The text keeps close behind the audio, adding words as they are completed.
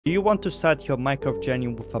Do you want to start your Minecraft journey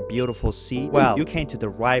with a beautiful seed? Well, you came to the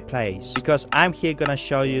right place, because I'm here gonna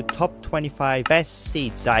show you top 25 best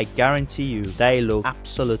seeds that I guarantee you they look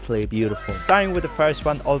absolutely beautiful. Starting with the first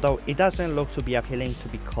one, although it doesn't look to be appealing to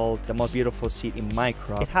be called the most beautiful seed in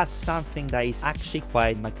Minecraft, it has something that is actually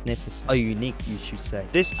quite magnificent, or unique you should say.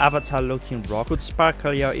 This avatar looking rock could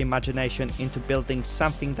sparkle your imagination into building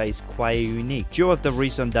something that is quite unique, due to the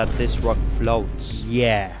reason that this rock floats.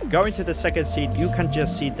 Yeah. Going to the second seed, you can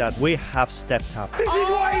just see that we have stepped up. This is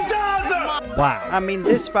what he does! Wow. I mean,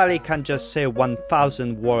 this valley can just say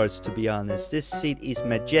 1,000 words, to be honest. This seed is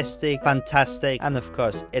majestic, fantastic, and of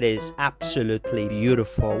course, it is absolutely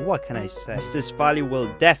beautiful. What can I say? This valley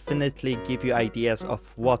will definitely give you ideas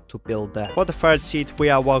of what to build there. For the third seed, we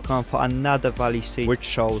are welcome for another valley seed, which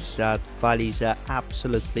shows that valleys are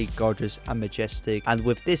absolutely gorgeous and majestic. And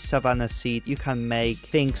with this savanna seed, you can make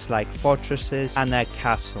things like fortresses and a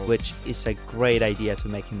castle, which is a great idea to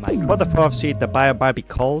make in Minecraft. For the fourth seed, the biome might be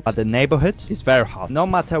cold, but the neighborhood is very hot. No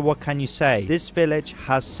matter what can you say, this village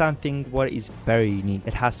has something what is very unique.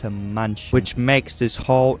 It has a mansion, which makes this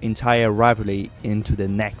whole entire rivalry into the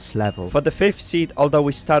next level. For the fifth seed, although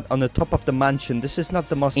we start on the top of the mansion, this is not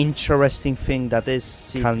the most interesting thing that this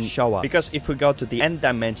seed can show us, because if we go to the end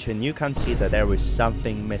dimension, you can see that there is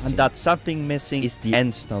something missing, and that something missing is the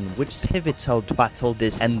end stone, which is pivotal to battle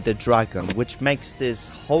this ender dragon, which makes this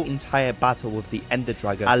whole entire battle with the ender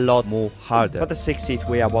dragon a lot more harder. For the sixth seed,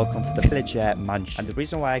 we are welcome for the pillager mansion, and the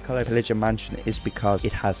reason why I call it pillager mansion is because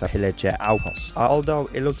it has a pillager outpost. Although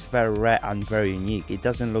it looks very rare and very unique, it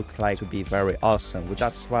doesn't look like to be very awesome, which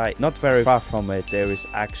that's why not very far from it there is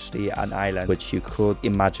actually an island which you could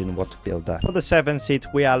imagine what to build there. For the seventh seed,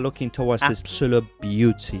 we are looking towards this absolute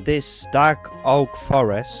beauty. This dark oak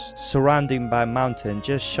forest surrounded by mountain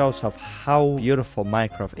just shows off how beautiful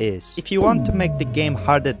Minecraft is. If you want to make the game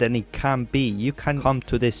harder than it can be, you can come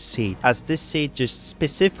to this seed, as this seed just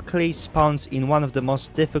specifically spawns in one of the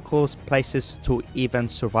most difficult places to even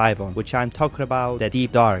survive on, which I'm talking about the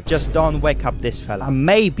deep dark. Just don't wake up this fella, and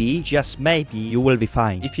maybe, just maybe, you will be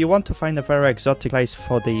fine. If you want to find a very exotic place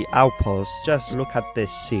for the outpost, just look at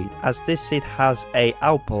this seed, as this seed has a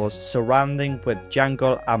outpost surrounding with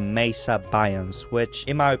jungle and mesa biomes, which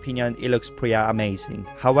in my opinion it looks pretty amazing.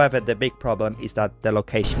 However, the big problem is that the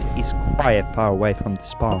location is quite far away from the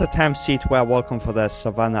spawn. The 10th seed, we are welcome for the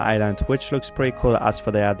Savannah Island, which looks pretty cool as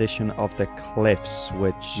for the addition of the cliffs,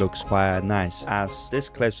 which looks quite nice, as this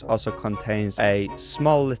cliffs also contains a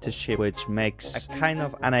small little ship, which makes a kind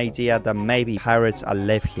of an idea that maybe pirates are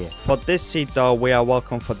live here. For this seed though, we are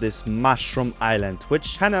welcome for this mushroom island,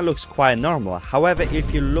 which kind of looks quite normal. However,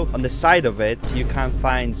 if you look on the side of it, you can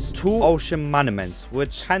find two ocean monuments,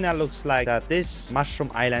 which kind of looks like that this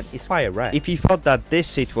mushroom island is quite rare. If you thought that this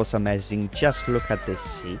seed was amazing, just look at this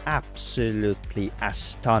seed. Absolutely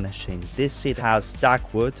astonishing. This seed has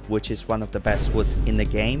dark wood, which is one of the best woods in the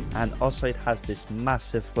game, and also it has this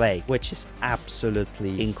massive lake, which is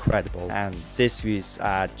absolutely incredible, and these views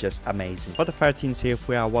are just amazing. For the 13th seed,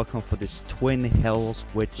 we are welcome for this twin hills,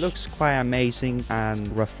 which looks quite amazing and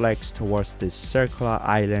reflects towards this circular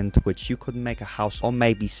island, which you could make a house or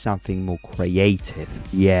maybe something more creative.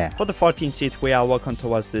 Yeah. For the 14th seed, we are welcome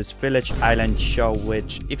towards this village island show,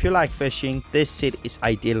 which if you like fishing, this seed is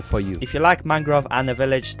ideal for you. If you like mangrove and a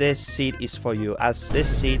village, this seed is for you, as this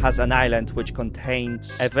seed has an island which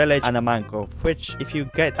contains a village and a mangrove, which if you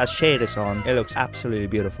get a shaders on, it looks absolutely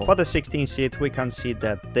beautiful. For the 16th seed, we can see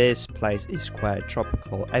that this place is quite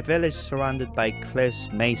tropical. A village surrounded by cliffs,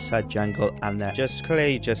 mesa, jungle, and just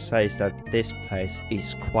clearly just says that this place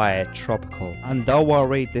is quite tropical. And don't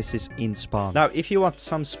worry, this is in spawn. Now, if you want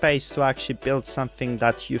some space to actually build something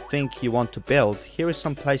that you think you want to build, here are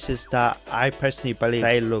some places that I personally believe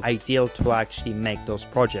they look ideal to actually make those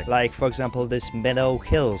projects. Like for example, this Meadow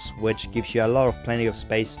Hills, which gives you a lot of plenty of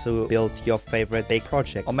space to build your favorite big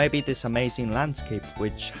project. Or maybe this amazing landscape,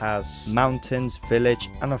 which has mountains, village,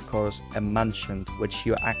 and of course a mansion, which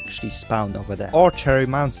you actually spawned over there. Or Cherry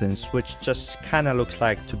Mountains, which just kind of looks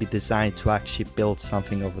like to be designed to actually build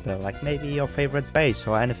something over there, like maybe your favorite base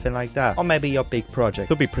or anything like that, or maybe your big project,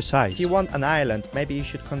 to be precise. If you want an island, maybe you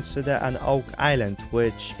should consider an oak island,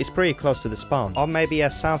 which is pretty close to the spawn, or maybe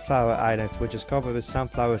a sunflower island, which is covered with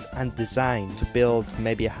sunflowers and designed to build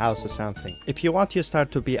maybe a house or something. If you want your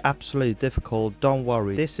start to be absolutely difficult, don't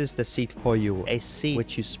worry, this is the seed for you. A seed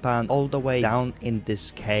which you spawn all the way down in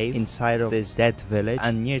this cave inside of this dead village,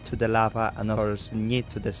 and near to the lava, and of course near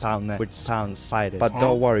to the sauna, which spawns spiders. But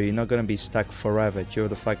don't worry, you're not gonna be stuck forever due to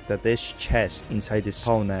the fact that this chest inside this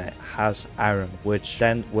sauna has iron, which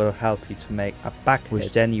then will help you to make a bucket,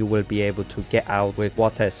 which then you will be able to get out with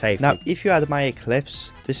water safely. Now, if you admire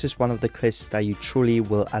cliffs, this is one of the cliffs that you truly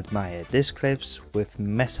will admire. These cliffs with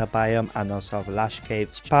mesa biome and also lash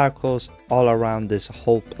cave sparkles all around this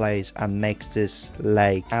whole place and makes this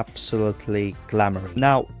lake absolutely glamorous.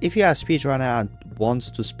 Now, if you are a speedrunner and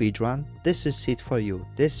wants to speedrun, this is it for you.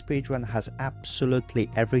 This speedrun has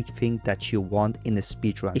absolutely everything that you want in a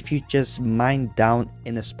speedrun. If you just mine down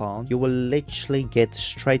in a spawn, you will literally get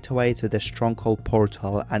straight away to the stronghold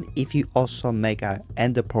portal, and if you also make an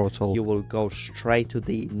ender portal, you will go straight to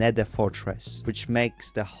the nether fortress, which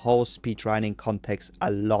makes the whole speedrunning context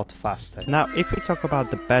a lot faster. Now, if we talk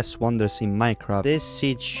about the best wonders in Minecraft, this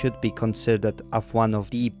seed should be considered as one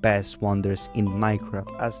of the best wonders in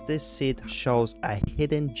Minecraft, as this seed shows a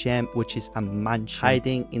hidden gem which is a mansion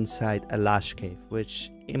hiding inside a lash cave,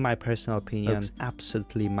 which in my personal opinion looks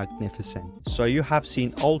absolutely magnificent. So you have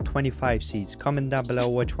seen all 25 seeds. Comment down below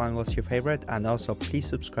which one was your favorite, and also please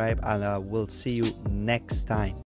subscribe, and we'll see you next time.